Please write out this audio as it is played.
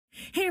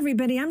Hey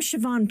everybody, I'm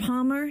Siobhan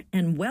Palmer,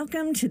 and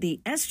welcome to the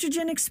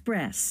Estrogen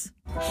Express.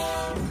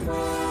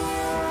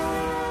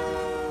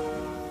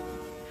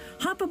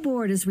 Hop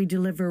aboard as we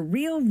deliver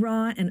real,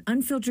 raw, and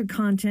unfiltered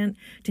content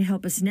to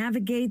help us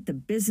navigate the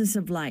business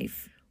of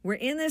life. We're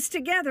in this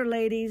together,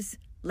 ladies.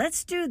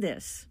 Let's do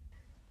this.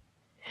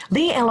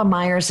 Lee Ella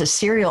Meyer is a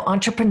serial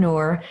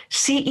entrepreneur,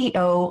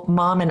 CEO,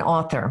 mom, and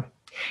author.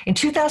 In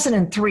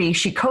 2003,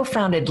 she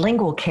co-founded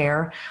Lingual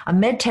Care, a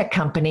medtech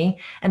company,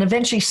 and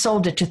eventually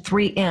sold it to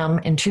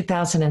 3M in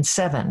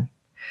 2007.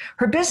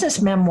 Her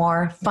business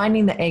memoir,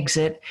 Finding the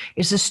Exit,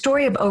 is a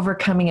story of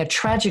overcoming a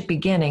tragic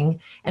beginning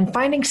and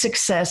finding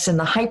success in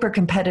the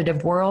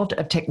hyper-competitive world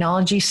of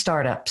technology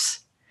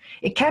startups.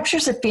 It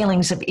captures the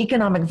feelings of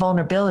economic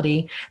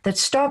vulnerability that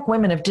stalk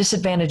women of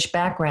disadvantaged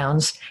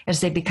backgrounds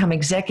as they become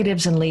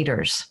executives and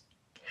leaders.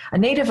 A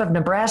native of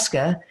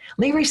Nebraska,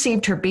 Lee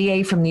received her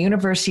BA from the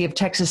University of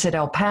Texas at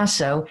El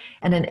Paso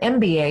and an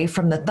MBA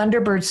from the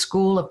Thunderbird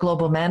School of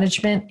Global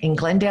Management in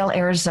Glendale,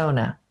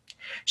 Arizona.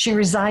 She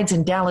resides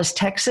in Dallas,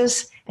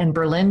 Texas, and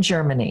Berlin,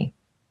 Germany.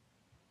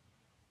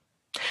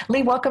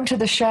 Lee, welcome to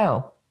the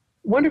show.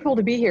 Wonderful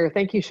to be here.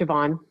 Thank you,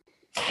 Siobhan.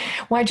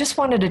 Well, I just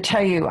wanted to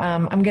tell you,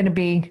 I'm going to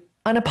be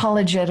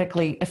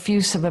unapologetically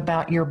effusive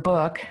about your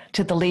book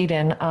to the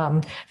lead-in,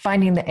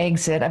 Finding the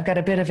Exit. I've got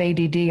a bit of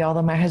ADD,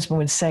 although my husband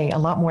would say a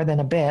lot more than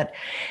a bit.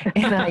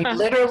 And I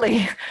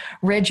literally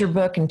read your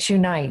book in 2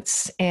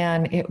 nights,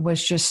 and it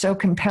was just so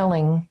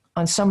compelling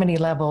on so many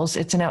levels.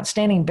 It's an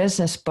outstanding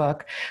business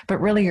book,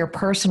 but really your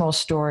personal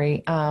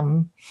story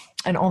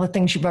and all the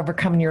things you've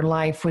overcome in your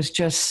life was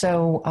just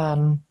so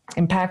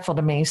impactful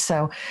to me.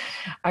 So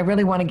I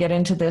really want to get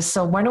into this.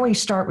 So why don't we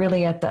start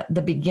really at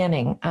the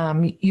beginning?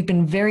 You've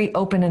been very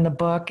open in the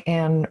book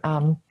and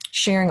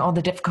sharing all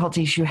the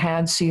difficulties you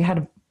had. So you had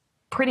a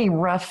pretty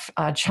rough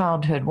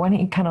childhood. Why don't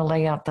you kind of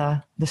lay out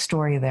the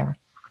story there?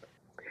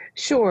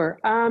 Sure.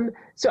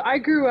 So I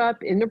grew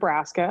up in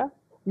Nebraska.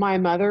 My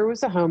mother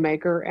was a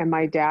homemaker and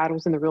my dad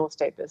was in the real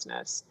estate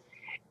business.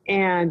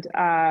 And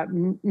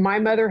my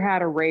mother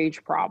had a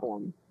rage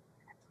problem.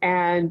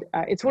 And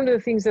it's one of the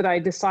things that I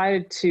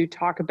decided to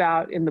talk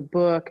about in the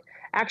book,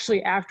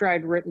 actually after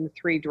I'd written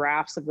 3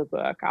 drafts of the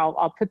book.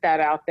 I'll put that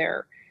out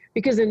there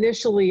because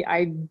initially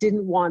I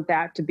didn't want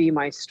that to be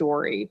my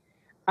story.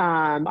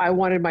 I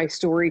wanted my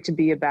story to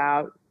be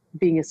about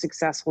being a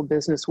successful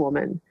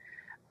businesswoman.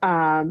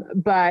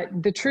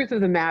 But the truth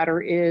of the matter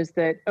is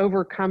that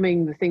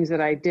overcoming the things that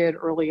I did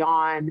early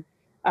on,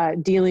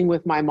 dealing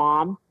with my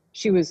mom,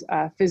 she was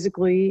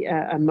physically,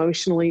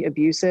 emotionally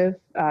abusive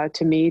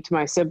to me, to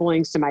my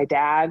siblings, to my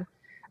dad.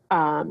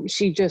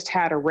 She just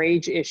had a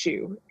rage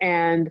issue.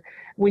 And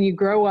when you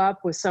grow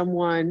up with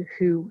someone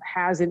who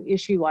has an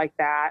issue like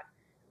that,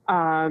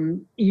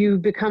 you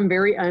become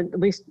very, at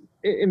least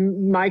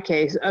in my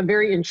case,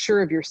 very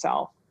unsure of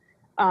yourself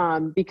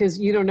because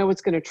you don't know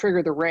what's going to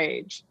trigger the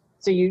rage.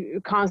 So you're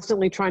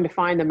constantly trying to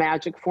find the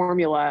magic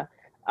formula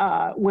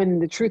when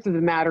the truth of the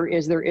matter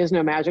is there is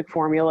no magic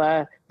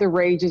formula. The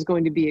rage is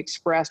going to be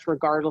expressed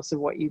regardless of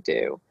what you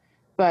do.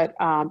 But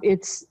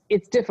it's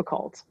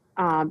difficult.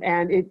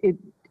 And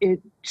it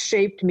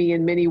shaped me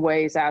in many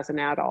ways as an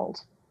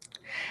adult.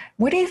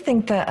 What do you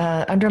think the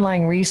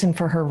underlying reason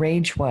for her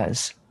rage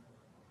was?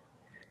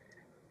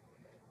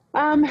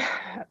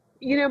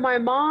 My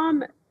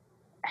mom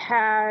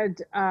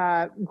had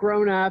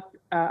grown up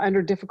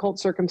under difficult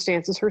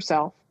circumstances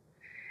herself.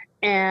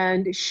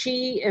 And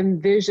she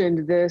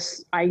envisioned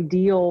this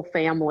ideal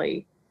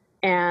family.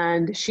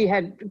 And she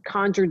had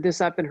conjured this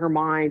up in her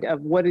mind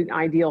of what an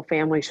ideal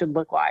family should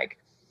look like.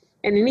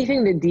 And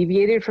anything that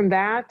deviated from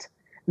that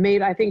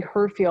made, I think,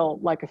 her feel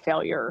like a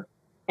failure.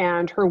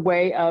 And her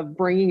way of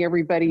bringing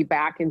everybody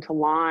back into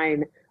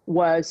line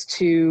was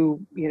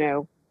to,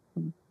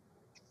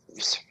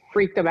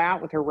 freak them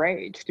out with her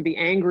rage, to be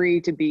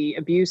angry, to be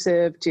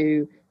abusive,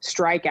 to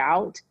strike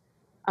out.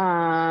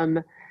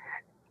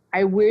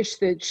 I wish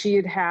that she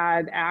had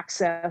had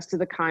access to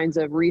the kinds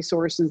of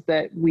resources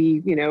that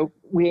we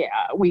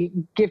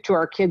give to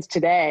our kids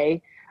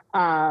today.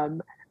 Oh,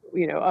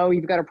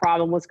 you've got a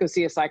problem. Let's go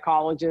see a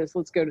psychologist.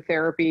 Let's go to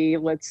therapy.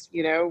 Let's,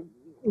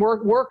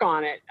 work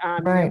on it.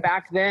 Right.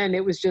 Back then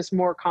it was just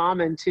more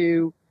common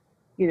to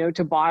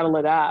bottle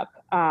it up.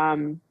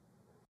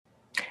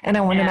 And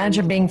I want to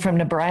imagine being from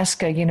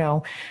Nebraska,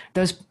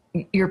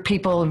 your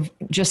people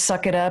just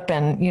suck it up.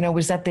 And,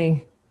 was that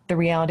the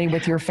reality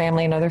with your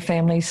family and other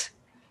families?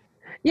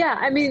 Yeah.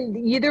 I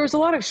mean, there was a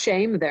lot of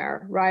shame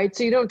there, right?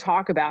 So you don't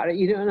talk about it.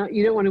 You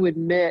don't want to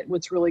admit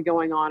what's really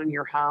going on in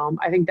your home.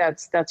 I think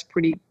that's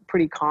pretty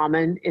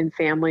common in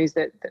families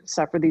that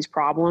suffer these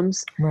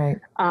problems. Right.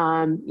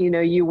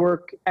 You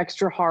work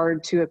extra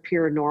hard to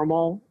appear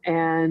normal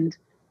and,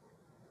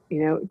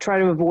 try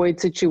to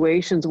avoid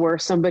situations where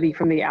somebody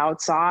from the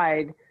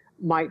outside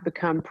might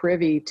become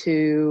privy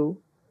to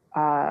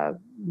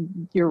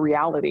your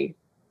reality.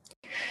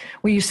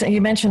 Well,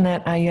 you mentioned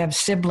that you have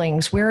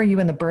siblings. Where are you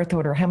in the birth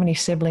order? How many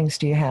siblings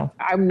do you have?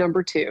 I'm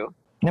number 2.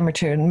 Number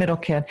two, middle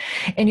kid.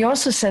 And you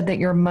also said that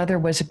your mother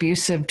was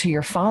abusive to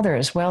your father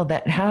as well.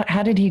 That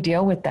how did he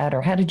deal with that?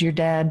 Or how did your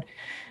dad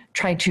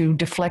try to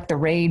deflect the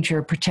rage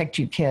or protect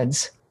you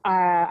kids?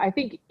 I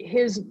think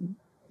his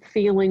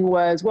feeling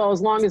was, well, as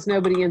long as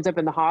nobody ends up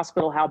in the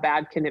hospital, how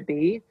bad can it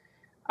be?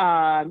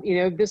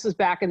 This was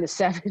back in the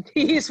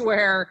 70s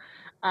where,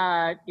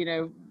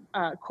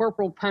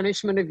 corporal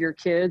punishment of your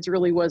kids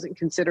really wasn't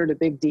considered a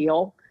big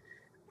deal.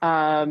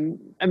 My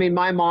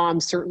mom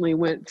certainly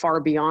went far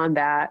beyond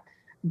that.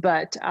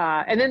 But,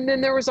 and then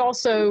there was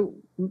also,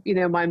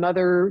 my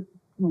mother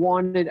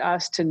wanted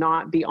us to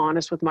not be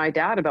honest with my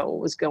dad about what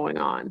was going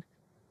on,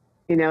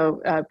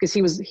 because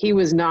he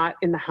was not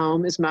in the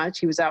home as much.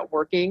 He was out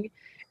working.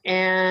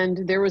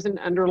 And there was an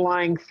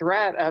underlying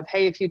threat of,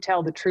 hey, if you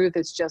tell the truth,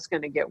 it's just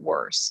going to get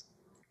worse.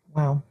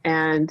 Wow.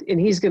 And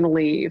he's going to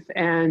leave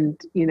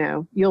and,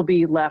 you'll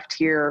be left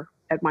here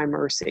at my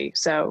mercy.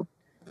 So,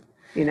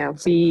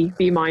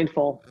 be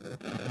mindful.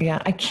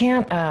 Yeah. I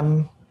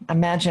can't,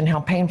 imagine how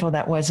painful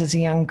that was as a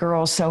young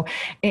girl. So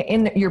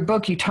in your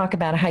book, you talk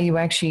about how you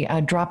actually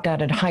dropped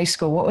out of high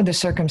school. What were the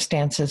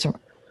circumstances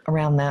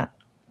around that?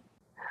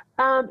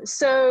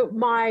 So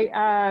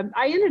I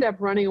ended up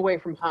running away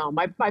from home.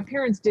 My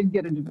parents did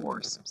get a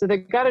divorce. So they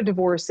got a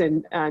divorce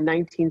in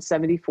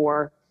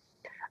 1974.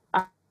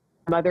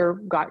 Mother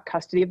got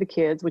custody of the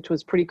kids, which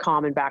was pretty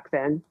common back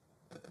then.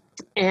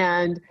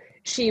 And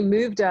she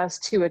moved us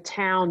to a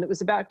town that was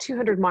about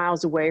 200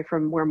 miles away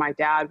from where my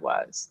dad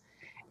was.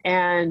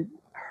 And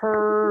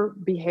her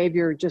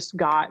behavior just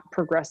got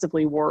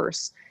progressively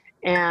worse.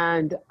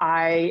 And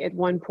I, at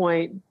one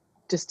point,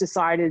 just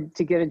decided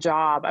to get a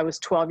job. I was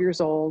 12 years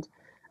old,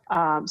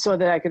 so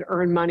that I could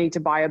earn money to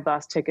buy a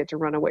bus ticket to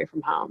run away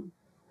from home,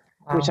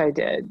 wow. Which I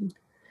did.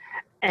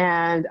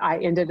 And I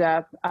ended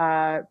up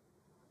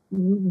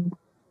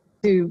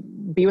to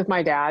be with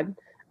my dad.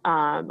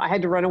 I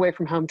had to run away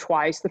from home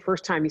twice. The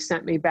first time he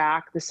sent me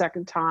back. The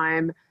second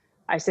time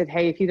I said,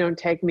 hey, if you don't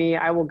take me,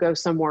 I will go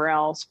somewhere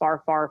else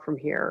far, far from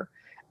here.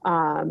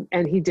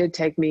 And he did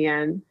take me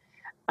in.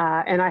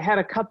 And I had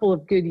a couple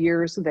of good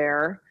years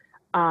there.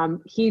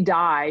 He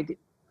died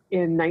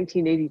in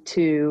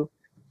 1982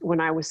 when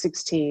I was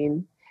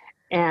 16.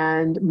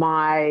 And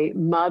my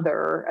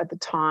mother at the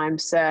time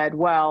said,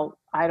 well,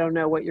 I don't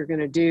know what you're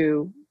going to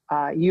do.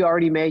 You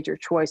already made your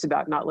choice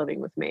about not living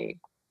with me.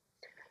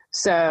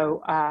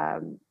 So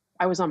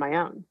I was on my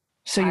own.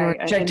 So you were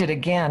rejected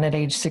again at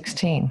age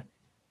 16.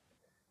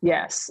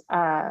 Yes.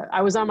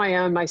 I was on my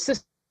own. My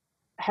sister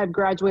had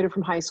graduated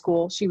from high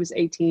school. She was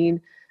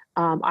 18.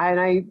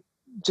 I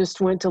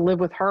just went to live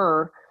with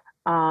her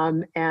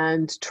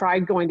and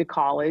tried going to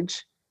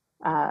college.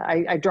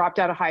 I dropped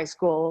out of high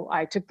school.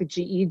 I took the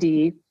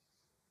GED,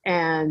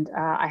 and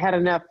I had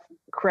enough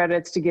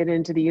credits to get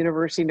into the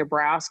University of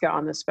Nebraska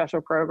on the special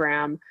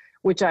program,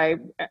 which I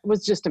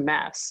was just a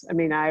mess.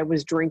 I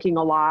was drinking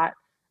a lot.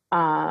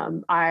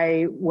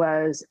 I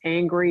was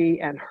angry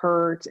and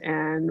hurt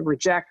and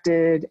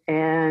rejected,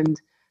 and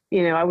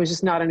I was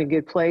just not in a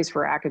good place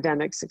for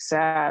academic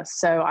success.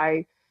 So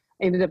I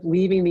ended up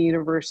leaving the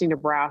University of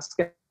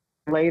Nebraska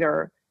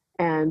later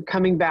and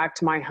coming back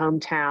to my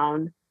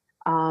hometown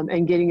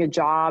and getting a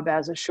job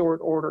as a short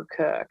order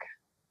cook,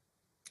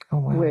 oh,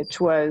 wow. Which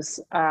was,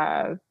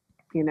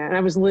 and I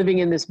was living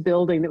in this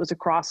building that was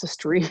across the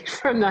street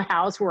from the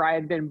house where I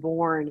had been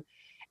born.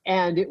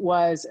 And it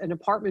was an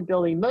apartment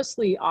building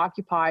mostly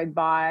occupied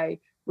by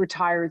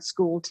retired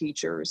school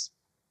teachers.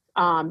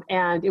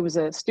 And it was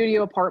a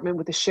studio apartment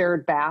with a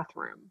shared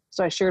bathroom.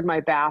 So I shared my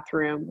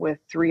bathroom with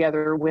 3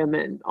 other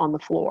women on the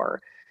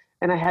floor.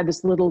 And I had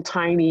this little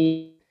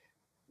tiny,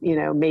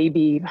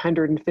 maybe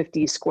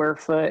 150 square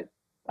foot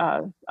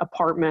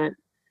apartment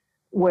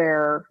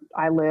where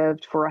I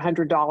lived for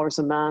 $100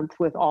 a month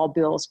with all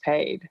bills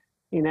paid.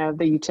 The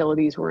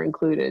utilities were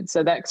included.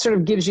 So that sort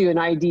of gives you an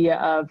idea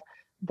of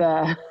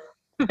the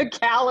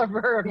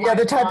caliber of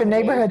the type of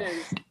neighborhood.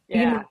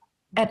 Yeah.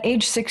 At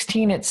age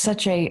 16, it's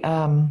such a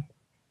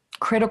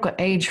critical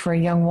age for a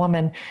young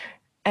woman.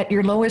 At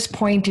your lowest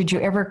point, did you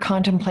ever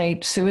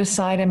contemplate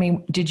suicide?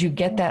 Did you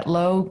get that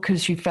low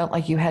because you felt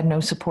like you had no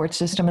support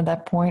system at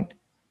that point?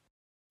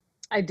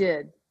 I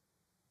did.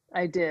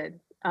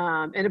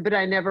 But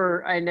I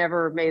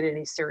never made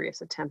any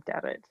serious attempt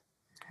at it.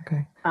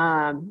 Okay.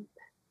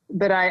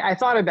 But I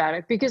thought about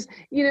it because,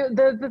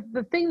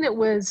 the thing that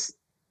was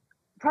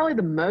probably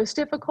the most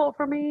difficult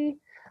for me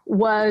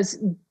was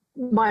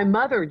my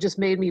mother just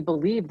made me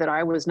believe that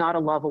I was not a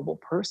lovable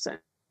person.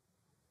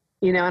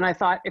 And I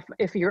thought,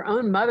 if your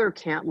own mother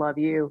can't love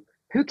you,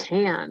 who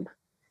can?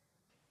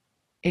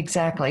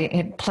 Exactly.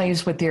 It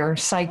plays with your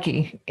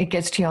psyche. It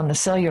gets to you on the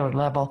cellular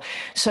level.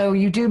 So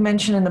you do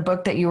mention in the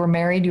book that you were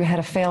married, you had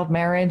a failed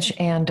marriage,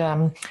 and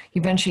you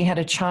eventually had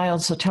a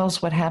child. So tell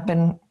us what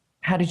happened.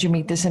 How did you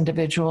meet this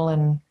individual,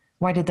 and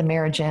why did the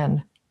marriage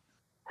end?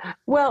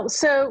 Well,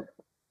 so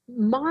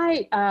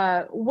my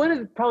one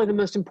of probably the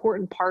most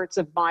important parts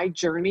of my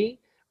journey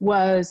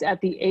was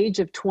at the age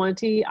of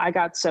 20, I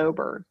got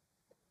sober.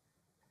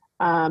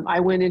 I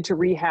went into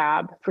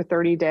rehab for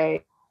 30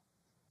 days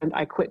and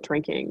I quit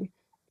drinking.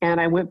 and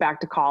I went back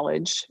to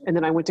college, and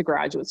then I went to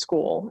graduate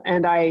school,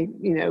 and I,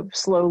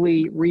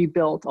 slowly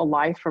rebuilt a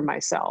life for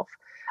myself.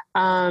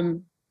 My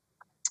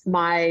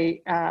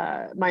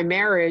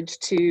marriage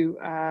to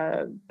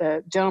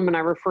the gentleman I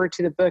referred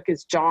to the book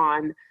as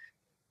John,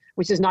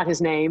 which is not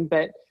his name,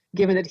 but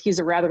given that he's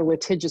a rather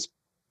litigious,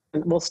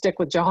 we'll stick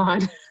with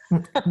John.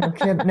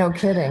 No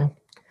kidding.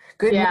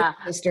 Good yeah.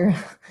 news, sister.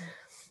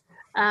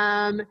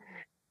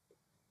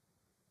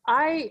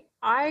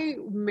 I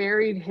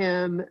married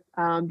him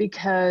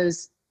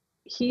because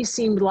he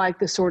seemed like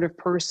the sort of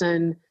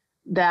person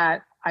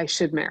that I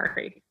should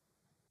marry.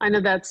 I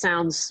know that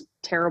sounds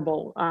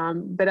terrible,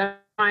 but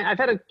I've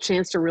had a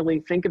chance to really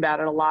think about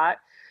it a lot.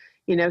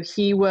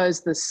 He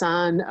was the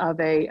son of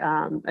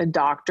a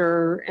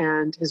doctor,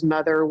 and his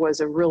mother was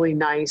a really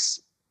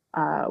nice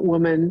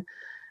woman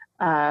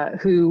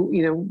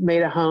who,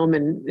 made a home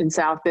in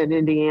South Bend,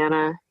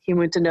 Indiana. He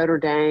went to Notre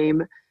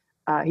Dame.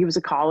 He was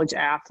a college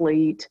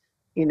athlete.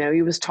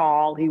 He was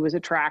tall, he was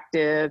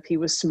attractive, he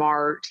was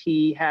smart.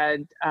 He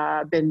had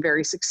been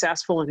very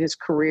successful in his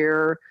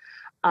career.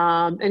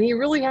 And he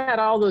really had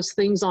all those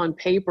things on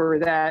paper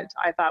that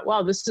I thought,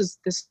 well, this is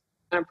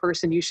kind of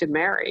person you should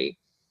marry.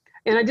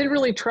 And I didn't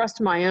really trust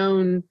my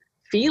own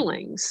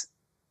feelings.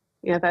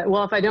 I thought,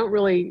 well, if I don't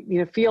really,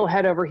 feel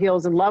head over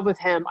heels in love with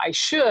him, I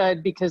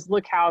should, because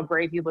look how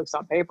great he looks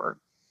on paper.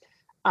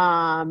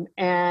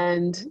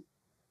 And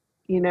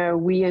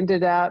we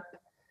ended up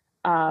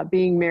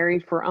being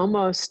married for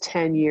almost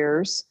 10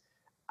 years.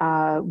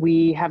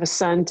 We have a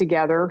son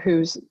together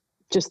who's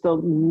just the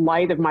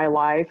light of my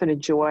life and a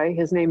joy.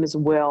 His name is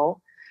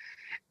Will.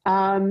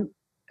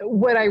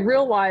 What I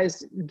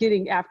realized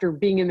after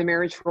being in the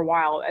marriage for a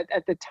while,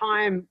 at the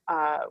time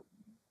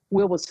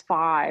Will was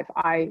 5,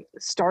 I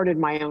started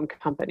my own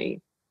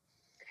company.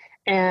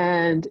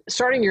 And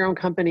starting your own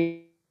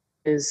company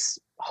is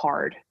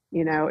hard.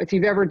 If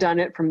you've ever done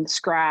it from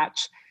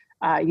scratch,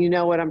 you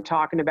know what I'm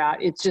talking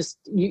about. It's just,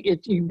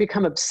 you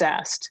become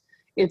obsessed.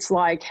 It's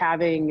like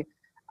having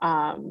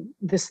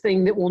this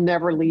thing that will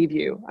never leave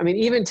you. I mean,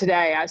 even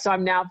today,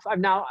 I'm now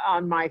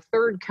on my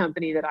 3rd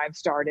company that I've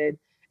started,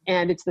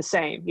 and it's the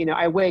same.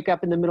 I wake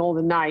up in the middle of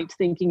the night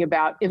thinking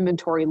about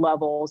inventory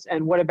levels,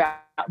 and what about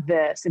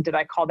this? And did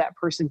I call that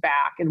person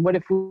back? And what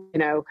if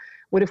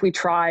we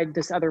tried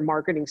this other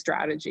marketing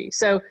strategy?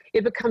 So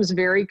it becomes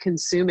very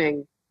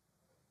consuming.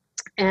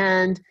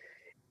 And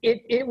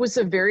it was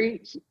a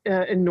very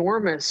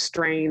enormous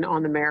strain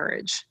on the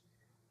marriage.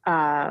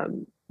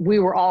 We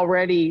were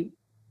already,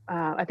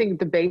 I think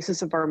the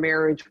basis of our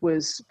marriage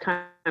was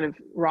kind of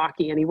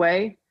rocky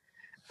anyway.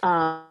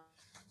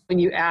 When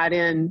you add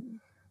in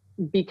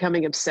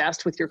becoming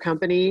obsessed with your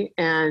company,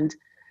 and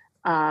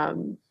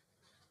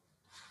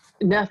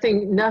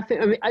nothing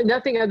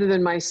other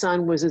than my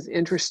son was as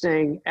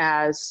interesting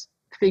as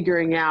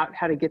figuring out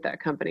how to get that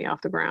company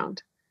off the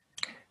ground.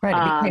 Right.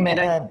 It became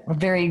a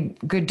very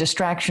good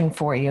distraction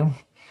for you.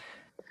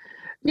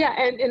 Yeah.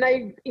 And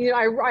I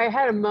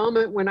had a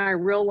moment when I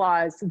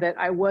realized that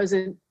I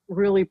wasn't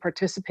really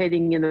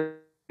participating in the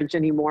marriage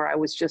anymore. I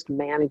was just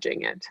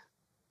managing it.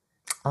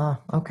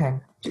 Okay.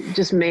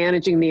 Just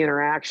managing the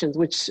interactions,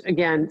 which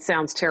again,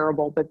 sounds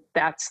terrible, but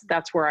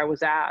that's where I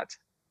was at.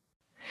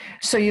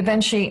 So you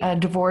eventually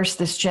divorced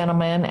this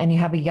gentleman, and you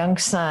have a young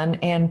son,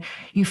 and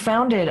you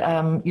founded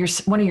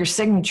one of your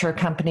signature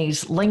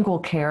companies, Lingual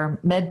Care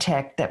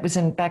MedTech, that was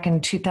back in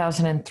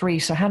 2003.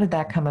 So how did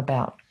that come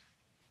about?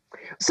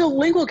 So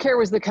Lingual Care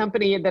was the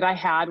company that I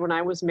had when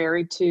I was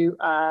married to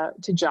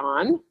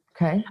John.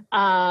 Okay.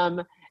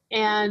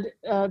 And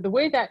the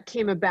way that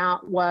came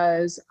about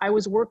was I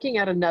was working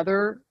at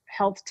another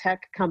health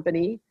tech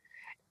company,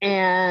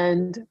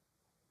 and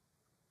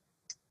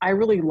I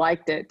really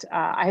liked it.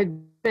 I had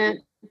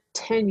spent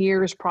 10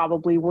 years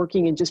probably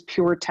working in just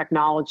pure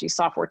technology,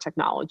 software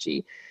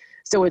technology.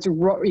 So it's,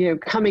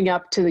 coming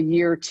up to the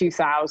year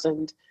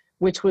 2000,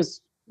 which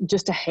was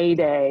just a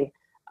heyday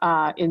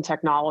in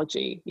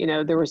technology.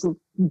 There was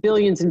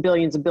billions and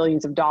billions and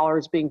billions of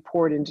dollars being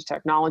poured into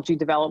technology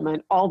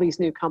development. All these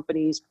new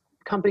companies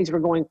were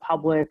going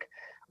public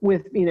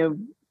with,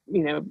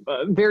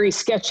 very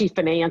sketchy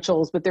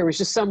financials, but there was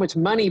just so much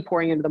money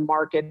pouring into the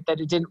market that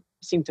it didn't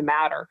seem to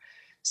matter.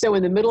 So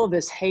in the middle of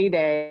this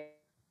heyday,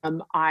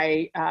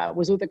 I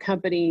was with a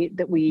company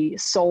that we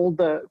sold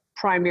the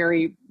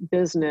primary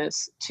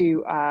business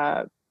to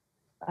a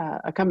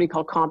company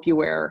called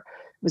CompuWare.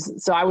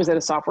 So I was at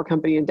a software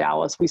company in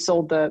Dallas. We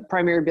sold the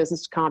primary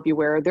business to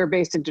CompuWare. They're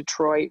based in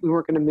Detroit. We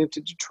weren't going to move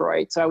to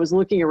Detroit. So I was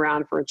looking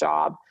around for a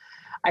job.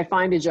 I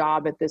find a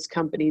job at this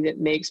company that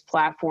makes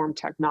platform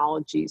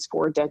technologies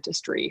for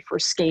dentistry, for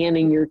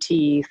scanning your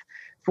teeth,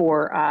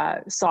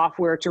 for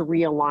software to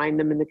realign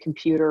them in the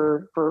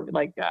computer for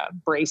like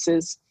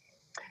braces.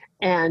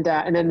 And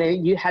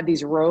then you had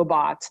these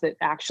robots that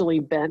actually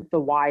bent the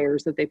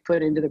wires that they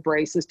put into the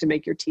braces to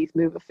make your teeth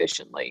move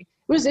efficiently.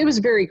 It was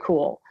very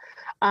cool.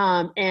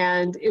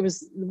 And it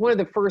was one of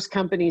the first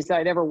companies that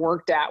I'd ever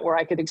worked at where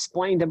I could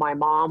explain to my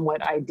mom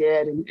what I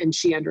did, and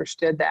she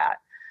understood that.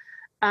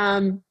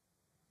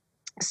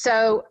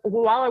 So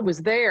while I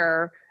was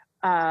there,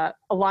 a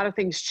lot of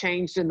things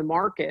changed in the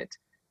market.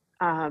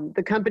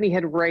 The company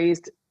had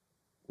raised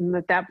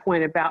at that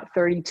point about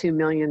 $32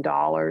 million.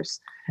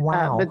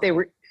 Wow. But they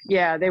were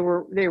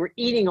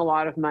eating a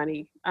lot of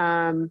money.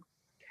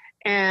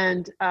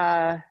 And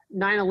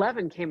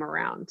 9/11 came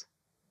around,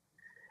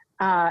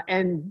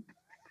 and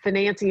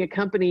financing a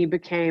company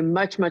became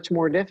much, much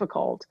more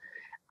difficult.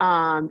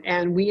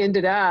 And we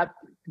ended up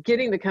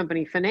getting the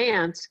company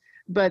financed,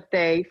 but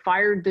they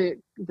fired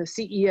the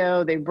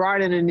CEO, they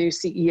brought in a new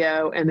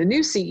CEO, and the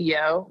new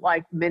CEO,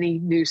 like many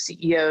new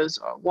CEOs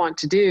want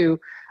to do,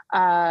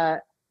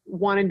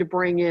 wanted to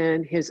bring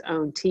in his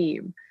own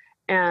team.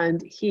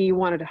 And he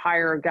wanted to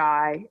hire a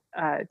guy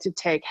to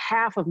take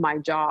half of my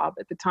job.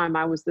 At the time,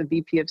 I was the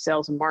VP of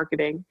Sales and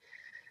Marketing.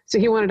 So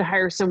he wanted to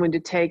hire someone to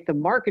take the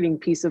marketing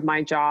piece of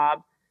my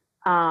job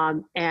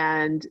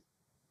and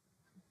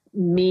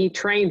me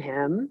train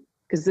him,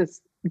 because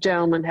this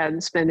gentleman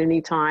hadn't spent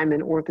any time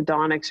in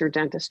orthodontics or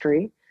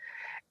dentistry,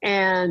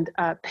 and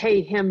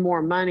pay him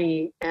more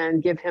money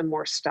and give him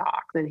more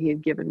stock than he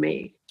had given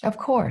me. Of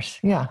course,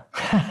 yeah.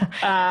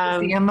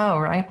 The MO,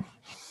 right?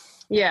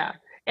 Yeah.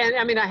 And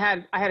I mean, I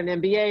had an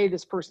MBA,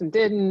 this person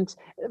didn't.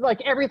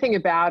 Like, everything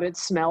about it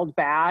smelled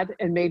bad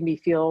and made me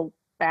feel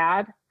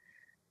bad.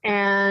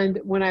 And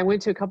when I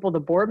went to a couple of the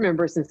board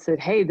members and said,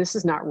 hey, this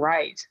is not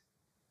right,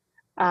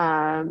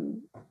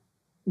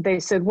 they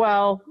said,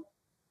 well,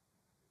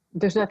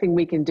 there's nothing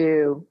we can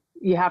do.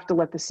 You have to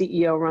let the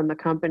CEO run the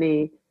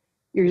company.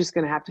 You're just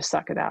going to have to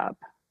suck it up.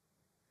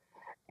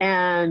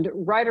 And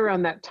right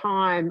around that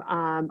time,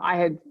 I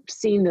had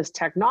seen this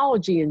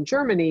technology in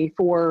Germany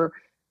for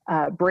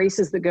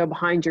braces that go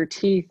behind your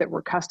teeth that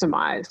were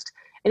customized.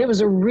 And it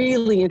was a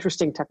really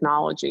interesting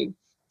technology.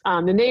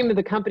 The name of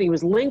the company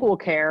was Lingual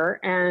Care,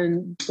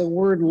 and the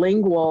word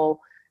lingual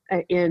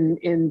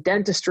in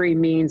dentistry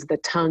means the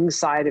tongue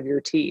side of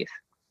your teeth.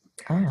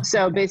 Oh.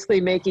 So basically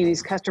making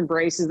these custom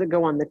braces that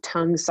go on the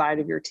tongue side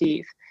of your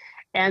teeth.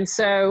 And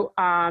so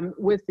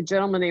with the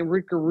gentleman named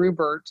Rutger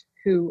Rubert,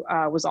 who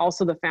was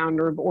also the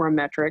founder of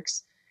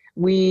Orametrics,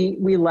 we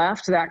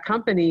left that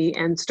company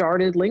and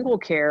started Lingual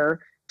Care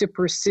to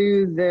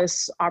pursue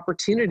this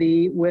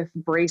opportunity with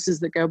braces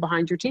that go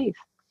behind your teeth.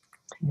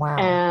 Wow.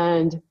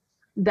 And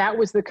that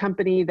was the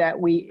company that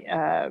we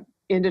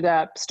ended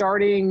up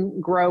starting,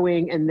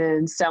 growing, and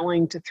then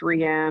selling to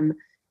 3M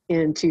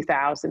in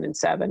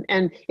 2007.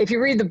 And if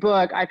you read the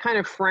book, I kind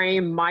of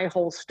frame my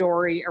whole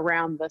story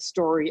around the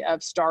story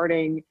of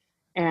starting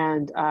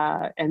and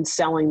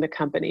selling the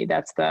company.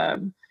 That's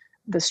the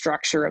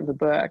structure of the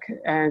book,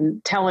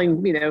 and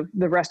telling,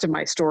 the rest of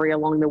my story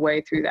along the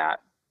way through that.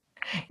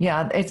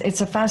 Yeah,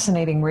 it's a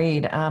fascinating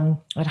read.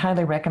 I'd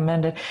highly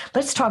recommend it.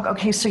 Let's talk.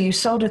 Okay, so you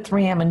sold to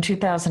 3M in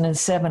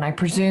 2007. I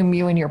presume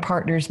you and your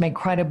partners made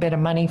quite a bit of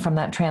money from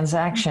that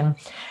transaction.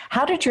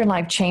 How did your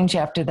life change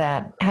after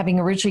that, having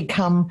originally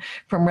come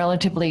from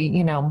relatively,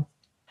 not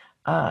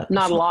a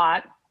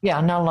lot.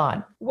 Yeah, not a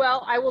lot.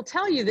 Well, I will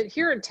tell you that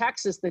here in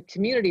Texas, the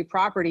community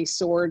property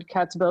sword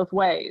cuts both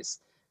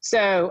ways.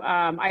 So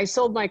I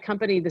sold my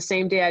company the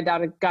same day I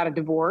got a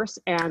divorce,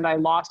 and I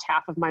lost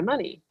half of my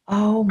money.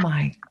 Oh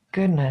my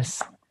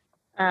goodness.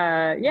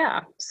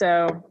 Yeah.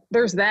 So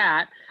there's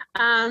that.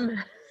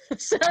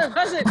 So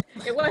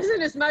it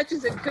wasn't as much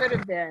as it could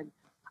have been.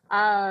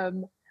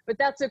 But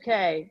that's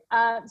okay.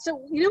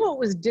 So what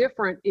was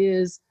different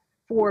is,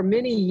 for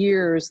many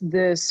years,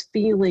 this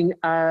feeling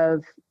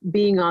of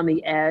being on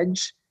the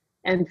edge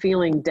and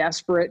feeling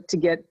desperate to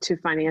get to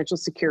financial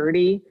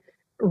security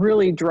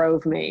really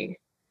drove me.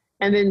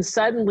 And then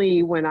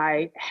suddenly, when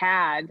I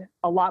had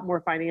a lot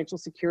more financial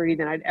security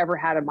than I'd ever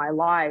had in my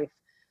life,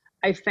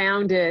 I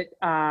found it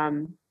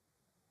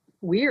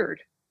weird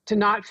to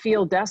not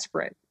feel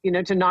desperate,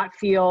 to not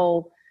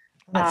feel.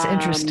 That's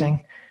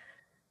interesting.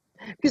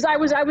 Because I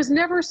was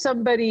never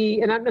somebody,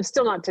 and I'm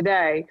still not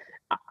today,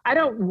 I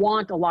don't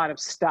want a lot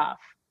of stuff.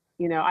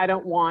 I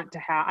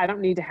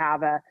don't need to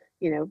have a,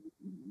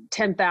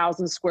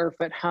 10,000 square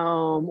foot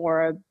home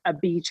or a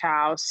beach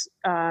house,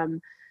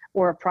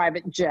 or a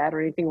private jet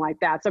or anything like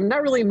that. So I'm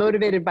not really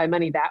motivated by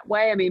money that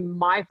way. I mean,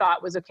 my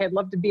thought was, okay, I'd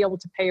love to be able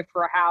to pay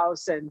for a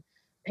house and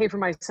pay for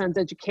my son's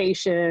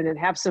education and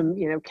have some,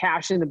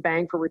 cash in the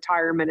bank for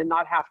retirement and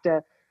not have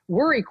to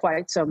worry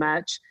quite so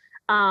much.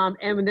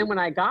 And then when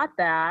I got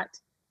that,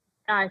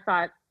 I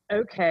thought,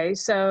 okay,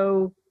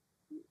 so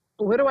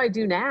what do I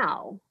do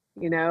now?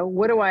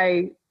 What do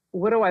I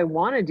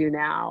want to do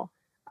now?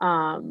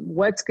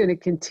 What's going to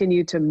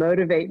continue to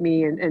motivate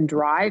me and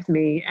drive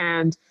me?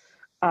 And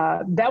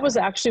that was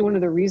actually one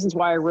of the reasons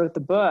why I wrote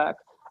the book.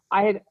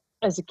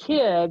 As a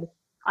kid,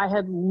 I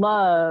had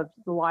loved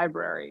the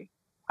library.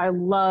 I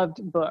loved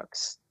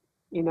books.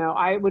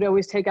 I would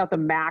always take out the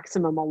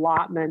maximum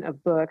allotment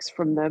of books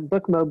from the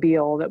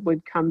bookmobile that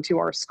would come to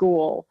our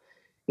school,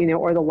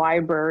 or the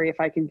library if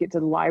I could get to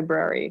the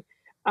library.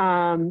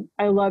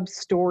 I loved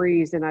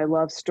stories and I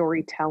loved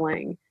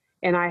storytelling,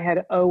 and I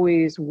had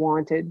always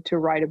wanted to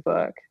write a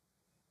book.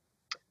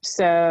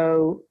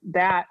 So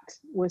that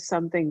was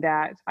something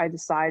that I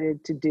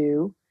decided to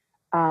do.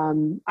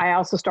 I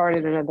also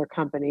started another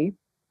company,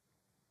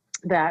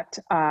 that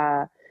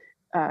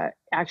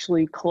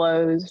actually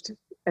closed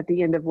at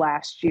the end of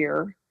last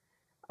year.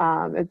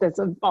 That's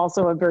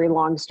also a very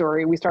long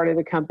story. We started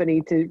a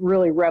company to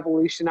really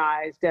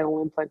revolutionize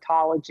dental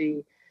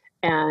implantology.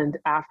 And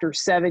after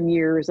 7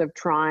 years of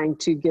trying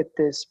to get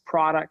this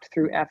product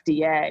through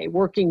FDA,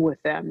 working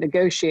with them,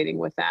 negotiating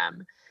with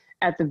them,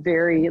 at the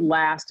very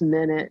last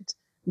minute,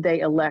 they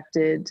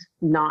elected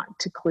not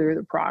to clear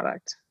the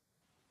product.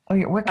 Oh,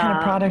 what kind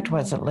of product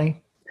was it,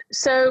 Lee?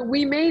 So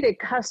we made a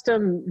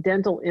custom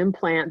dental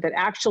implant that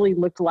actually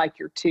looked like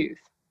your tooth.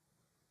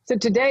 So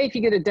today, if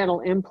you get a dental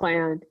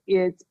implant,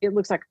 it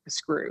looks like a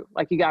screw,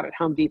 like you got at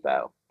Home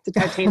Depot. It's a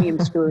titanium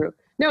screw.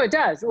 No, it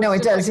does. No,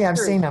 it does. Like I've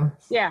seen them.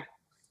 Yeah.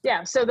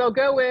 Yeah. So they'll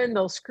go in,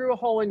 they'll screw a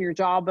hole in your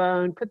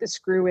jawbone, put the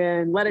screw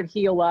in, let it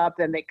heal up,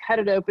 then they cut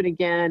it open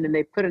again, and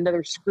they put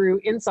another screw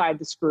inside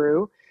the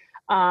screw.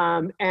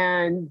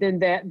 And then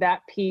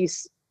that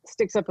piece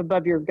sticks up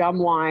above your gum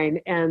line,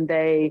 and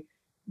they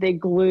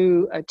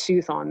glue a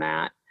tooth on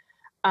that.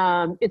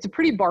 It's a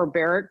pretty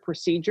barbaric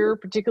procedure,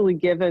 particularly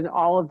given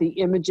all of the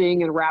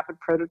imaging and rapid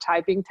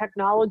prototyping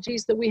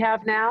technologies that we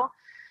have now.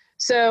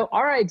 So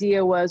our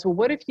idea was, well,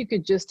 what if you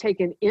could just take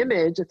an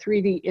image, a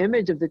 3D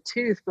image of the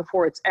tooth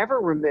before it's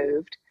ever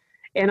removed,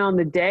 and on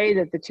the day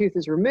that the tooth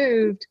is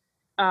removed,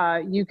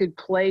 you could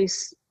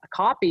place a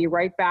copy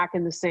right back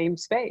in the same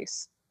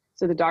space.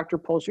 So the doctor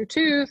pulls your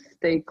tooth,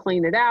 they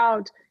clean it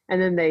out,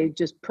 and then they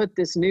just put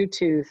this new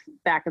tooth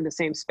back in the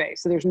same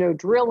space. So there's no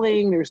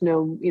drilling, there's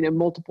no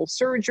multiple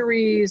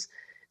surgeries.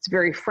 It's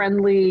very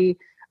friendly.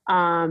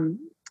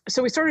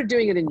 So we started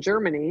doing it in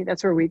Germany.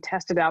 That's where we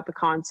tested out the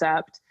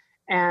concept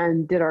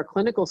and did our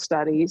clinical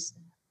studies.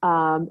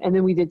 And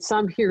then we did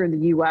some here in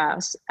the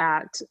US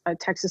at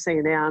Texas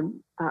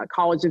A&M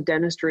College of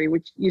Dentistry,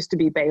 which used to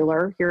be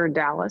Baylor here in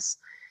Dallas.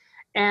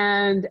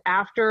 And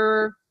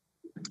after,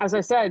 as I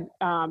said,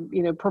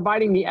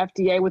 providing the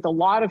FDA with a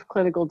lot of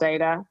clinical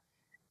data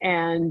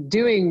and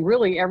doing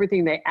really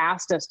everything they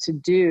asked us to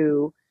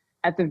do,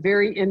 at the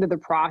very end of the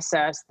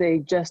process, they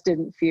just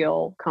didn't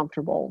feel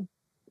comfortable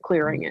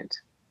clearing it.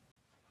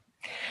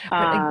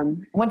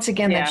 Once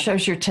again, that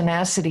shows your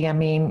tenacity. I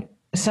mean,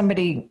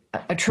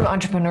 a true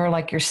entrepreneur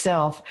like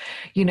yourself,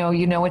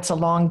 it's a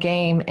long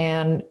game.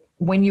 And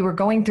when you were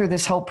going through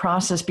this whole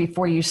process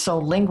before you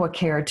sold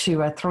LinguaCare to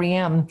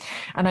 3M,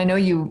 and I know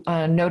you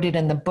noted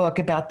in the book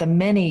about the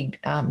many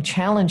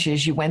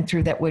challenges you went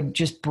through that would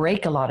just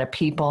break a lot of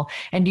people.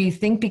 And do you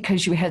think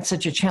because you had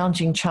such a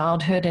challenging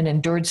childhood and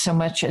endured so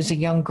much as a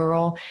young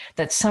girl,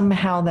 that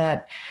somehow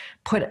that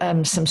put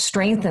some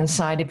strength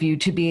inside of you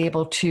to be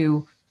able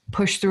to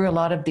push through a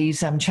lot of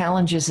these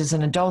challenges as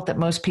an adult that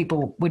most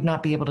people would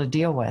not be able to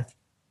deal with?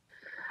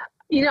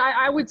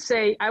 I would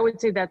say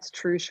that's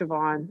true,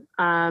 Siobhan.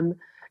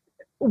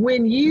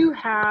 When you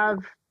have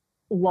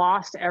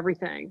lost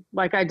everything,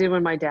 like I did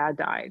when my dad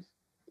died,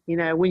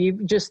 when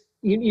you just,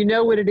 you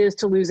know what it is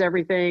to lose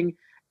everything,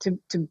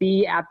 to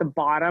be at the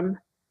bottom,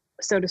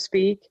 so to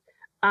speak.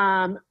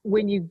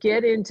 When you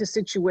get into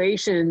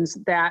situations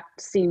that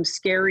seem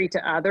scary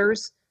to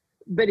others,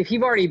 but if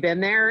you've already been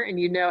there and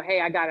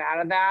hey, I got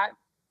out of that,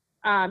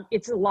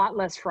 it's a lot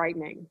less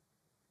frightening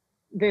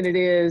than it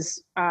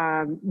is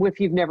if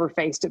you've never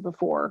faced it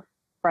before,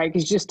 right?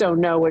 Because you just don't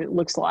know what it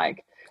looks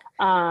like.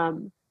 I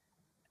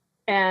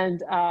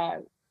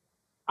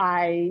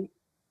obviously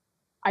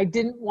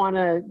didn't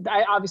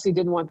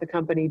want the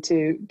company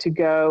to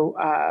go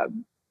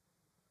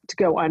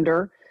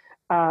under.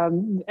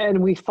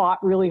 And we fought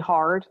really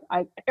hard.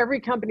 Every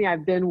company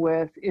I've been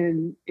with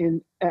in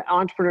an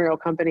entrepreneurial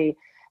company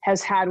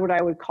has had what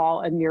I would call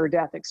a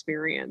near-death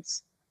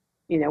experience,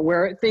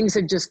 where things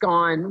had just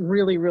gone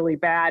really, really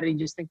bad, and you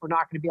just think we're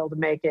not going to be able to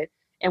make it.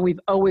 And we've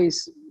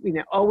always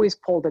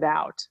pulled it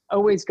out,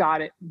 always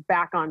got it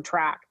back on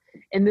track.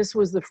 And this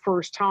was the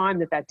first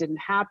time that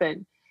didn't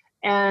happen.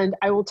 And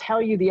I will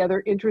tell you the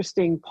other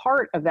interesting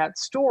part of that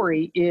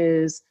story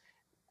is,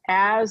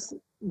 as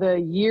the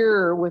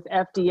year with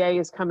FDA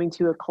is coming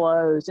to a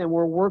close and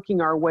we're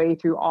working our way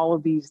through all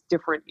of these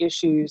different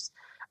issues,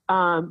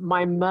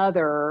 my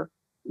mother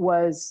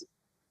was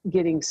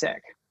getting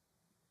sick.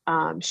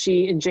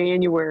 In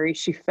January,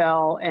 she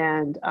fell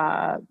and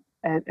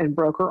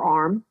broke her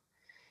arm.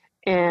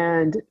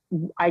 And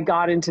I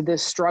got into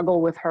this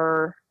struggle with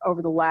her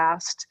over the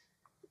last,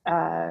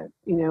 part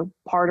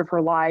of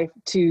her life,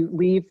 to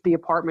leave the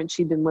apartment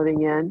she'd been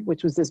living in,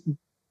 which was this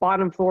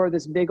bottom floor of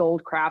this big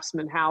old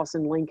Craftsman house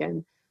in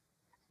Lincoln,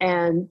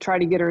 and try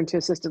to get her into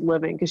assisted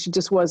living because she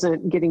just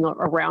wasn't getting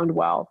around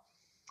well.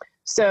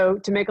 So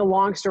to make a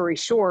long story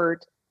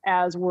short,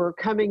 as we're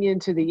coming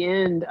into the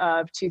end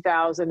of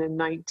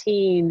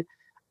 2019,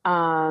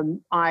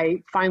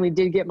 I finally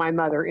did get my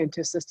mother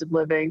into assisted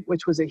living,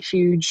 which was a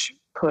huge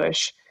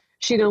push.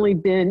 She'd only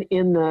been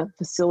in the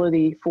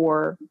facility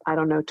for,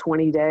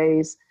 20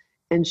 days,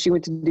 and she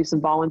went to do some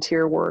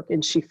volunteer work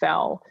and she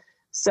fell.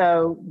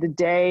 So the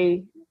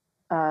day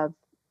of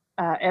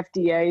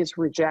FDA's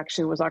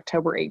rejection was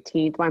October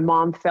 18th. My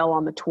mom fell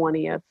on the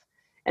 20th.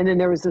 And then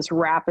there was this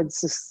rapid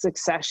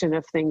succession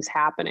of things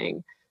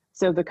happening.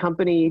 So the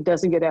company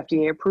doesn't get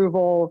FDA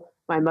approval.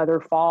 My mother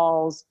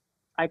falls.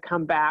 I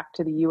come back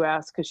to the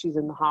US because she's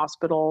in the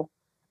hospital.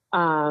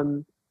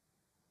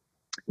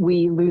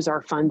 We lose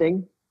our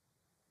funding.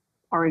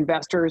 Our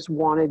investors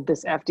wanted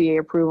this FDA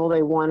approval.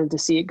 They wanted to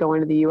see it go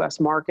into the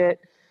US market.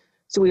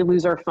 So we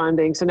lose our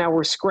funding. So now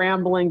we're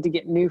scrambling to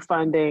get new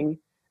funding.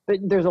 But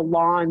there's a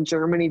law in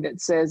Germany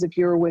that says if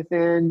you're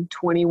within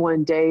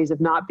 21 days of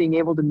not being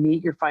able to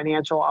meet your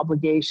financial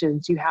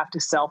obligations, you have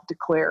to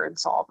self-declare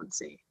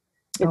insolvency.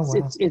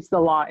 It's the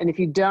law. And if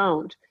you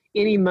don't,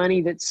 any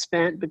money that's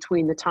spent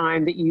between the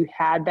time that you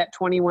had that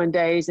 21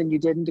 days and you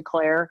didn't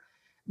declare,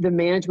 the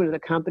management of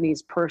the company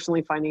is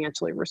personally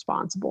financially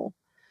responsible.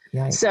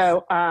 Yikes.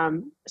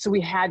 So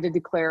we had to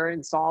declare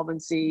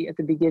insolvency at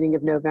the beginning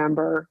of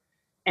November,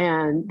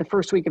 and the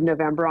first week of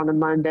November on a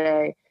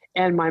Monday,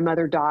 and my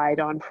mother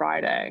died on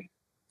Friday.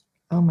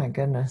 Oh my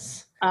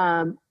goodness.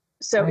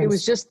 So it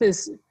was just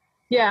this,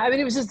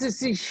 it was just this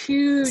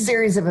huge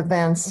series of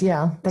events.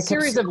 Yeah.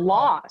 Series of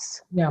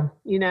loss. Yeah.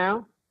 You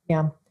know?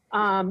 Yeah.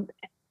 And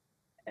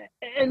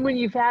when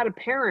you've had a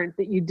parent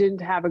that you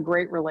didn't have a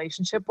great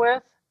relationship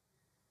with,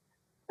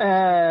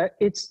 I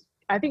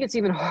think it's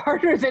even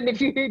harder than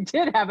if you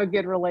did have a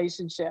good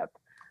relationship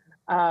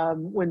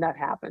when that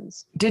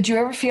happens. Did you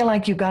ever feel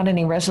like you got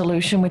any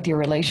resolution with your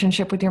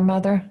relationship with your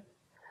mother?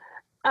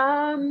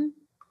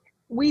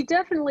 We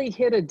definitely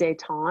hit a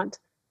détente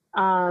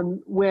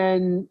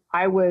when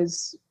I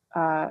was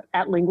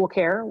at Lingual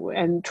Care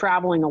and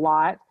traveling a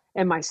lot,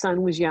 and my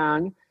son was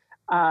young.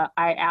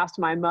 I asked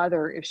my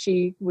mother if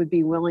she would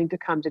be willing to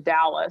come to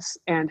Dallas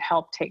and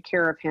help take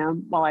care of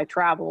him while I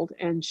traveled,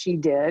 and she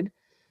did.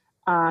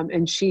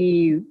 And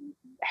she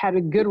had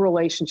a good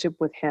relationship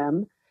with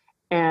him.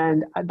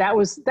 And that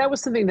was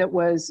something that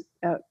was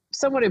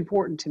somewhat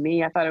important to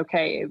me. I thought,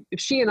 okay, if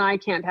she and I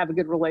can't have a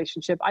good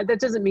relationship, that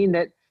doesn't mean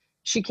that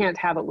she can't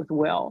have it with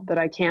Will, that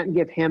I can't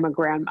give him a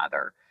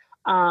grandmother.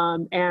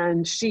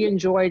 And she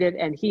enjoyed it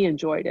and he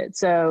enjoyed it.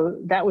 So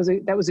that was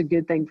a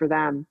good thing for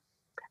them.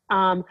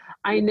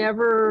 I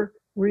never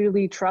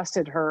really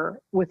trusted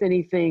her with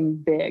anything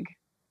big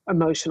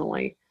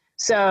emotionally.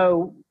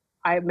 So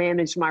I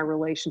managed my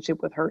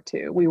relationship with her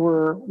too. We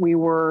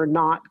were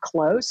not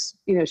close.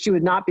 You know, she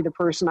would not be the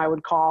person I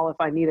would call if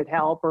I needed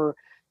help or,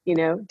 you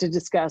know, to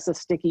discuss a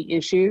sticky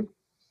issue,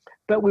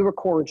 but we were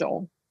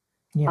cordial.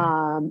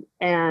 Yeah.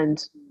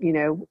 And, you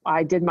know,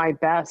 I did my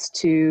best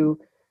to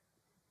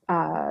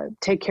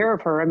take care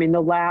of her. I mean,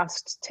 the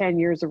last 10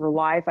 years of her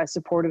life, I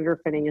supported her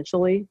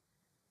financially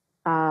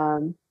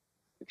because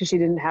she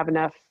didn't have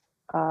enough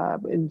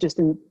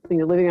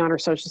living on her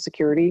Social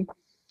Security.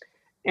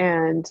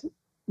 And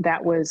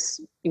that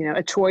was, you know,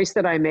 a choice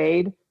that I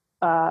made.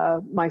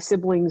 My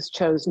siblings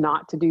chose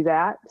not to do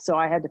that, so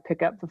I had to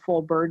pick up the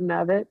full burden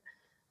of it.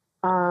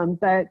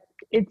 But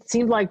it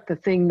seemed like the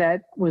thing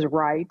that was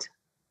right,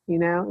 you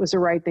know, it was the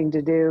right thing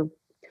to do.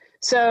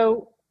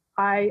 So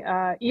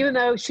I, even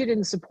though she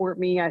didn't support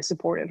me, I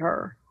supported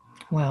her.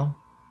 Well,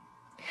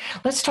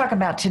 let's talk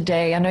about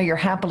today. I know you're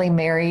happily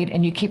married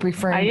and you keep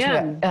referring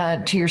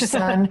to your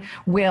son,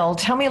 Will.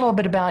 Tell me a little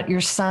bit about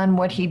your son,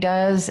 what he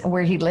does,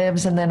 where he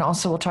lives, and then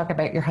also we'll talk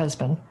about your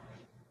husband.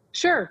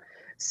 Sure.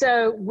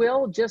 So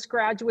Will just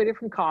graduated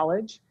from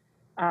college.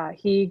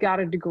 He got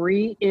a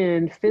degree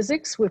in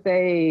physics with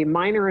a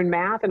minor in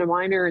math and a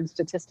minor in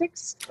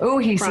statistics. Oh,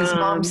 he's his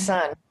mom's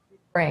son.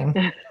 Brain.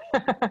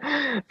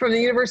 From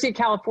the University of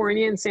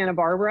California in Santa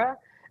Barbara.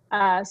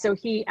 So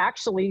he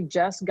actually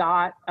just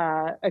got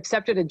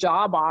accepted a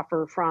job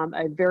offer from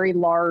a very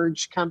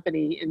large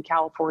company in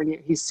California.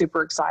 He's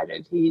super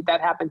excited. That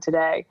happened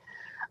today.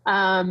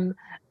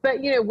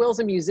 But, you know, Will's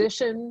a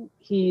musician.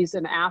 He's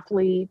an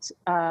athlete.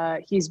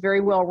 He's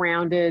very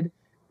well-rounded.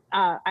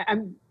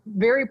 I'm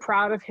very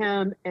proud of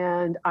him,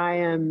 and I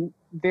am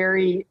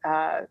very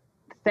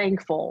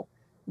thankful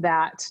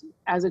that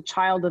as a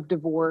child of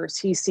divorce,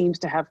 he seems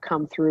to have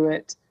come through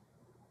it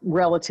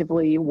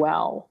relatively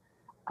well.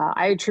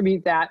 I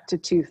attribute that to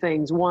two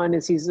things. One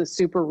is he's a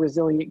super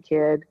resilient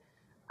kid.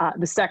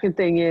 The second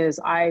thing is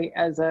I,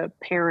 as a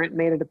parent,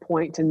 made it a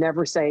point to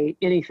never say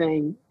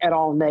anything at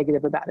all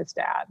negative about his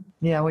dad.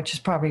 Yeah, which is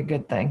probably a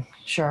good thing.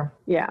 Sure.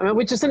 Yeah, I mean,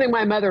 which is something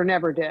my mother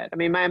never did. I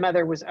mean, my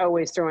mother was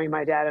always throwing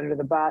my dad under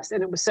the bus,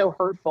 and it was so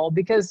hurtful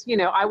because, you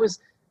know, I was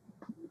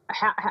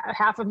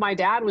half of my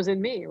dad was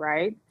in me,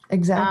 right?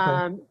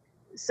 Exactly.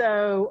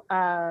 So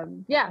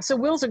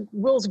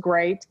Will's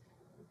great.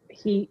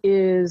 He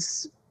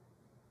is,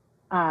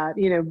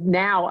 you know,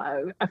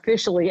 now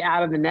officially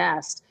out of the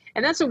nest.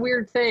 And that's a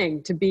weird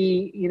thing to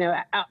be, you know,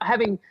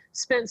 having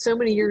spent so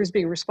many years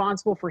being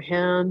responsible for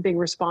him, being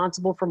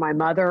responsible for my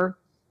mother.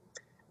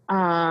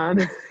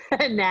 And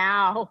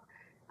now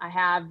I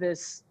have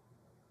this.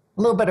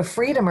 A little bit of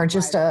freedom or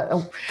just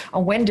a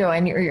window,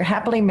 and you're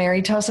happily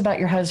married. Tell us about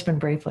your husband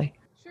briefly.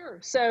 Sure.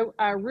 So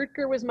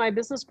Rutger was my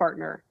business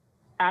partner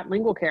at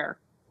Lingual Care.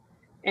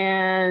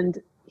 And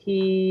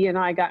he and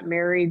I got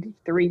married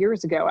 3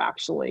 years ago,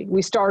 actually.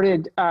 We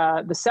started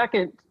the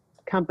second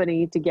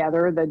company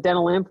together, the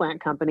dental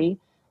implant company,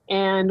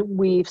 And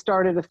we've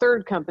started a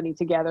third company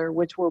together,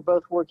 which we're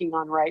both working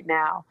on right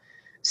now.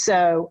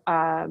 So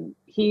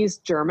he's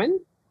German,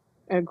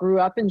 grew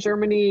up in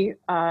Germany.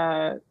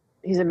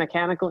 He's a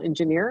mechanical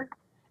engineer,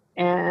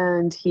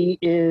 and he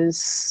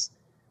is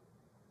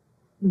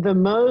the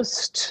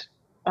most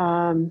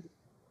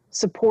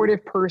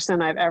supportive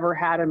person I've ever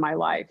had in my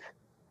life.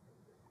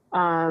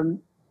 Many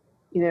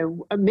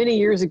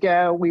years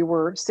ago, we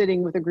were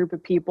sitting with a group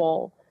of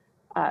people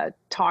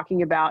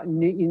talking about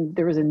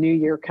there was a new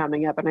year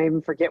coming up, and I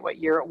even forget what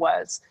year it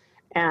was,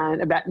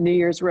 and about New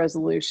Year's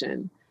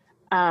resolution.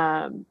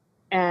 And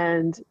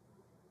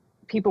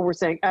people were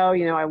saying, oh,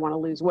 I want to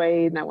lose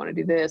weight, and I want to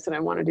do this, and I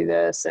want to do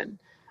this. And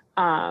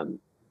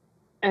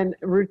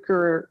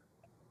Rutger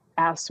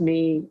asked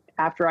me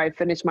after I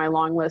finished my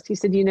long list, he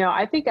said,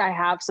 I think I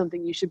have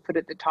something you should put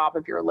at the top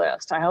of your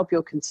list. I hope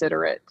you'll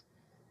consider it.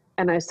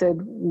 And I said,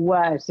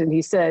 what? And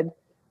he said,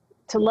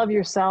 to love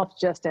yourself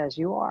just as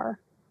you are.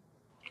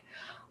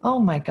 Oh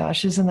my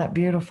gosh, isn't that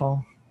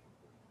beautiful?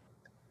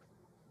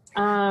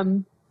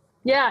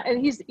 Yeah,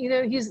 and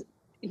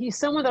he's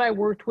someone that I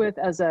worked with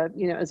as a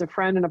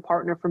friend and a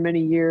partner for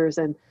many years.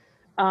 And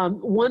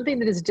one thing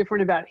that is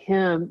different about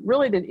him,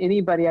 really than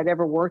anybody I'd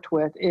ever worked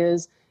with,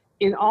 is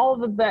in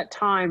all of that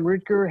time,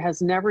 Rutger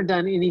has never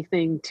done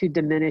anything to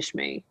diminish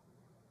me.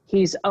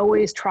 He's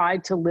always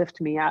tried to lift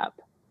me up,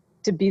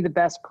 to be the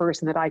best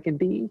person that I can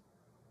be.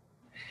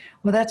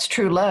 Well, that's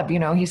true love.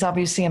 He's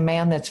obviously a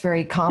man that's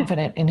very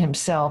confident in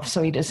himself,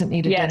 so he doesn't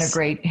need to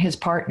denigrate his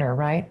partner,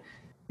 right?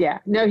 Yeah.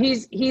 No,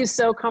 he's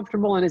so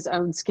comfortable in his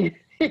own skin.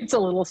 It's a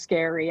little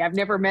scary. I've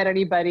never met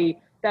anybody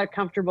that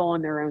comfortable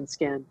in their own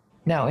skin.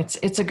 No,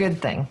 it's a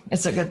good thing.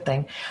 It's a good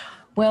thing.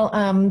 Well,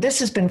 this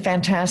has been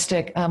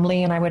fantastic,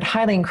 Lee, and I would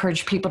highly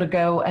encourage people to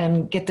go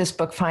and get this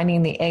book,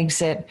 Finding the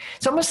Exit.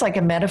 It's almost like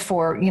a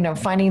metaphor,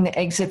 finding the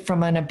exit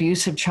from an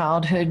abusive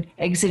childhood,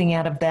 exiting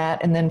out of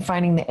that, and then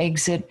finding the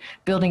exit,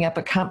 building up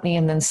a company,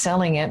 and then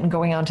selling it and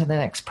going on to the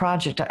next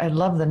project. I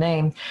love the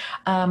name.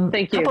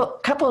 Thank you.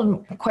 Couple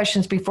of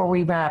questions before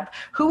we wrap.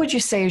 Who would you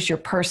say is your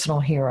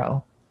personal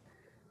hero?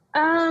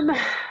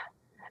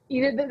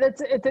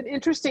 It's an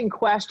interesting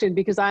question,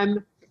 because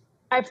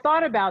I've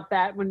thought about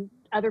that when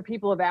other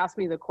people have asked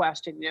me the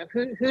question,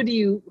 who do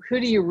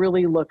you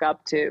really look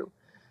up to?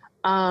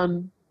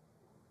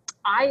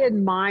 I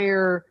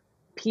admire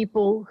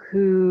people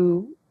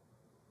who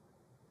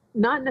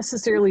not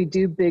necessarily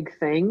do big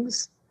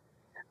things,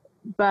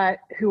 but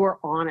who are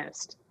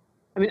honest.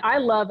 I mean, I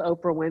love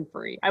Oprah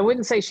Winfrey. I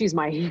wouldn't say she's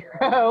my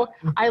hero.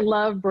 I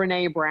love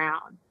Brene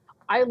Brown.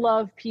 I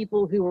love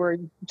people who are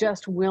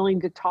just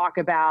willing to talk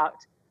about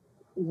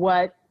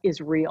what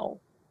is real.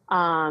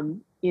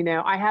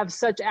 I have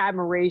such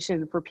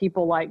admiration for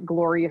people like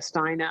Gloria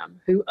Steinem,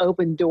 who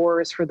opened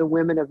doors for the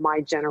women of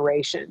my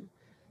generation,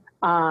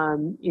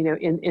 in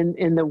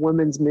the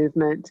women's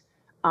movement.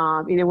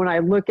 When I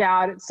look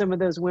out at some of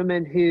those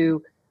women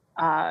who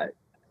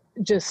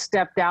just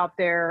stepped out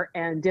there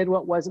and did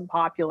what wasn't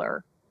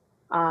popular,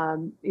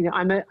 I'm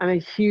a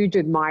huge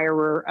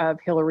admirer of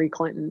Hillary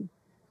Clinton,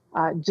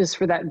 just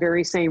for that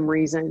very same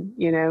reason.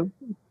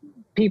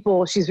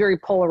 She's very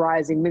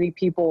polarizing. Many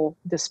people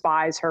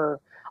despise her.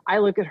 I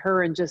look at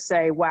her and just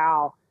say,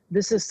 wow,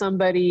 this is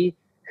somebody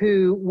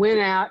who went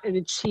out and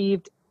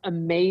achieved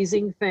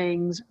amazing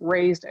things,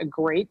 raised a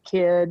great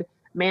kid,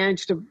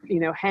 managed to,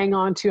 hang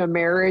on to a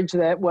marriage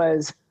that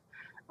was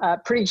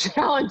pretty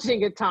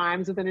challenging at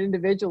times, with an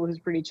individual who's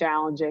pretty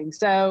challenging.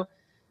 So,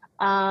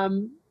 I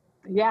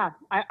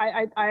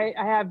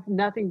have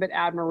nothing but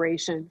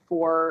admiration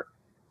for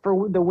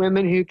the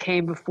women who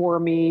came before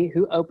me,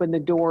 who opened the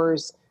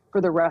doors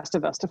for the rest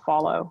of us to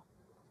follow.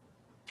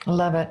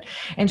 Love it.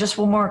 And just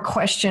one more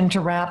question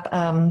to wrap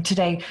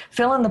today.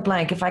 Fill in the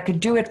blank. If I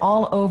could do it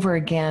all over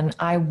again,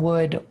 I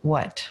would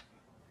what?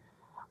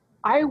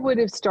 I would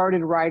have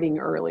started writing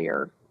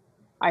earlier,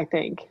 I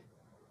think.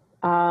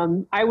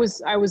 I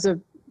was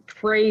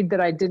afraid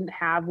that I didn't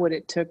have what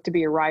it took to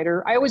be a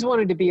writer. I always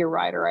wanted to be a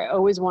writer. I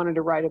always wanted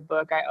to write a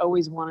book. I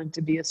always wanted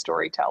to be a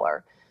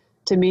storyteller.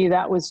 To me,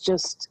 that was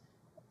just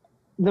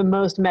the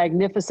most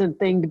magnificent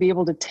thing, to be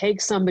able to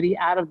take somebody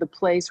out of the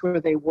place where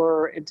they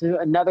were into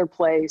another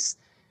place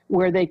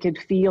where they could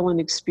feel and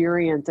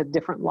experience a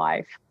different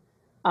life.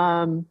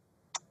 I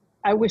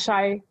wish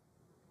I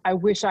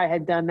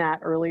had done that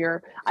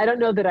earlier. I don't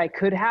know that I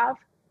could have.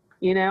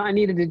 I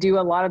needed to do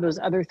a lot of those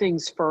other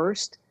things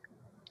first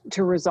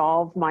to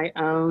resolve my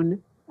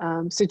own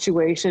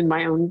situation,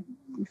 my own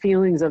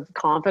feelings of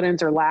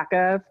confidence or lack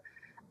of.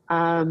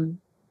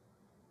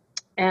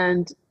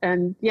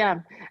 And yeah,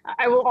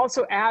 I will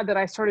also add that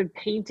I started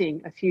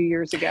painting a few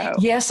years ago.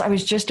 Yes, I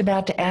was just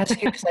about to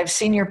ask you, because I've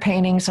seen your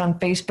paintings on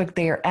Facebook.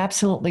 They are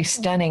absolutely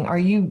stunning. Are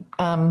you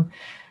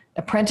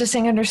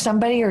apprenticing under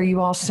somebody, or are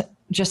you all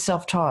just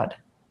self-taught?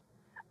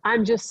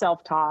 I'm just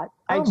self-taught.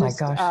 Oh my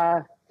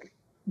gosh.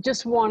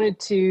 Just wanted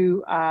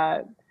to,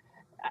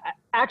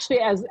 actually,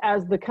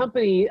 as the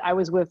company I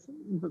was with,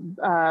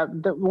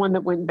 the one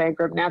that went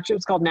bankrupt,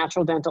 it's called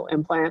Natural Dental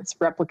Implants,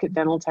 Replicate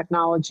Dental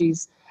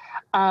Technologies.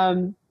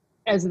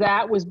 as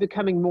that was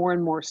becoming more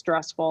and more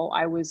stressful,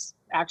 I was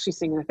actually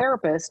seeing a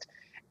therapist,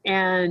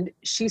 and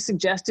she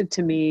suggested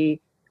to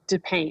me to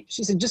paint.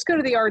 She said, just go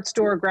to the art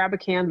store, grab a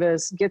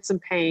canvas, get some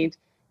paint,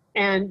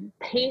 and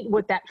paint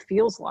what that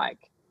feels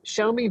like.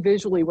 Show me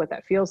visually what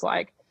that feels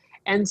like.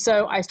 And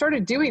so I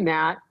started doing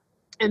that.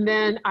 And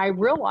then I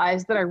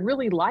realized that I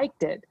really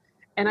liked it.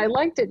 And I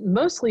liked it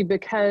mostly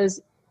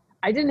because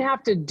I didn't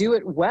have to do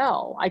it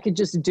well. I could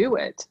just do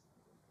it.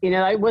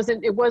 It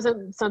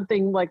wasn't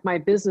something like my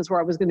business where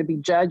I was going to be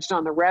judged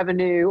on the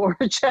revenue or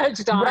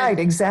judged on right,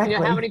 exactly.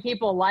 How many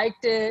people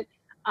liked it.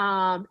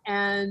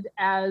 And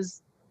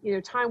as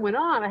time went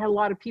on, I had a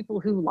lot of people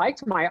who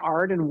liked my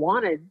art and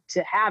wanted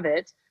to have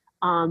it,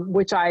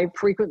 which I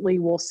frequently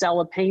will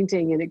sell a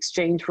painting in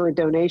exchange for a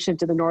donation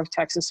to the North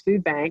Texas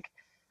Food Bank.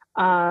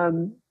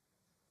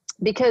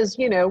 Because,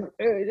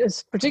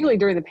 particularly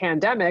during the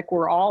pandemic,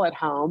 we're all at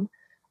home.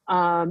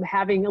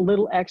 Having a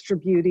little extra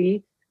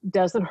beauty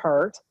doesn't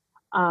hurt.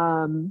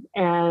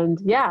 And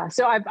yeah,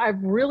 so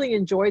I've really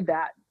enjoyed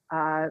that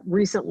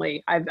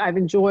recently. I've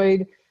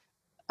enjoyed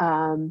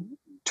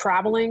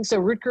traveling.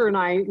 So Rutger and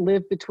I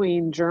live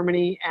between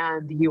Germany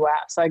and the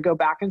US. I go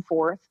back and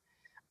forth.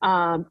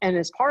 And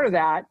as part of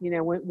that,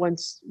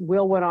 once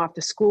Will went off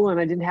to school and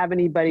I didn't have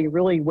anybody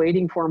really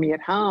waiting for me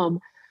at home,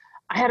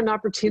 I had an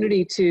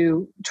opportunity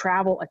to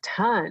travel a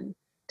ton,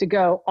 to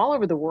go all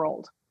over the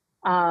world.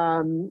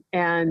 And,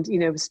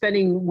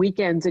 spending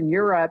weekends in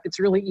Europe, it's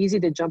really easy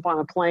to jump on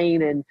a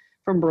plane and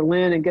from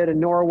Berlin and go to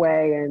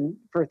Norway and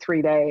for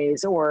 3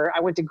 days, or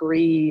I went to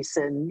Greece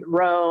and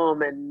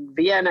Rome and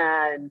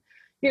Vienna and,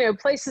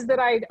 places that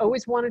I'd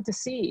always wanted to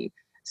see.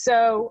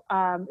 So,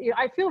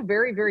 I feel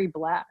very, very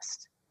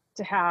blessed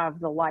to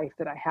have the life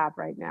that I have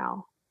right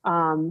now,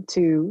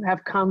 to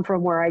have come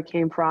from where I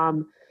came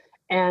from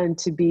and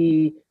to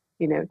be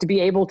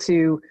able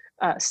to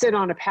sit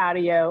on a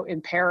patio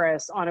in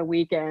Paris on a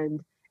weekend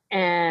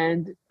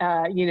and,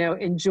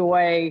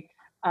 enjoy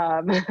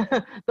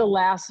the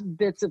last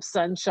bits of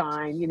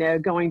sunshine,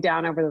 going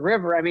down over the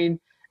river. I mean,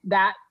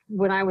 that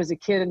when I was a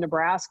kid in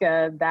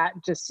Nebraska, that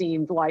just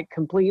seemed like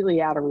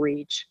completely out of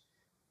reach.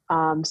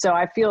 So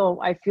I feel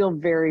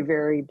very,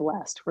 very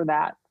blessed for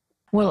that.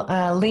 Well,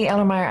 Lee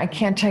Ellermeyer, I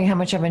can't tell you how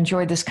much I've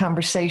enjoyed this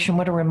conversation.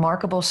 What a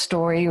remarkable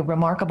story, a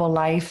remarkable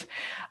life.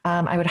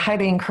 I would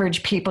highly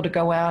encourage people to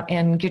go out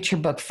and get your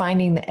book,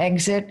 Finding the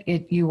Exit.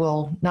 You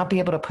will not be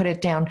able to put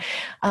it down.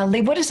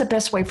 Lee, what is the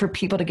best way for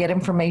people to get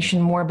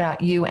information more about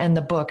you and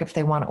the book if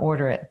they want to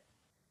order it?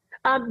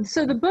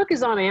 So the book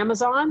is on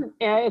Amazon.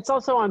 It's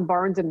also on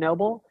Barnes and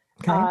Noble.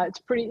 Okay. It's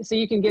pretty, so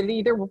you can get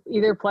it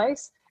either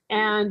place.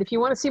 And if you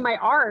want to see my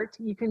art,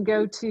 you can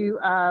go to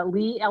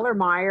Lee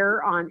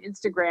Ellermeyer on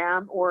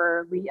Instagram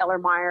or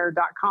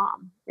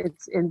leeellermeyer.com.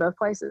 It's in both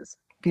places.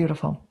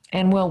 Beautiful.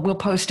 And we'll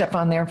post up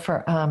on there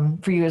for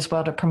you as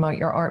well to promote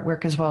your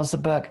artwork as well as the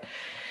book.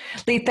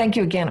 Lee, thank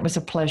you again. It was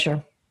a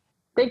pleasure.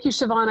 Thank you,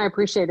 Siobhan. I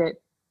appreciate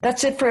it.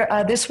 That's it for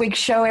this week's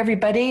show,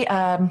 everybody.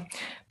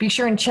 Be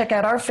sure and check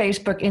out our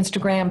Facebook,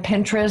 Instagram,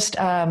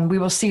 Pinterest. We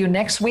will see you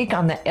next week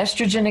on the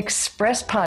Estrogen Express podcast.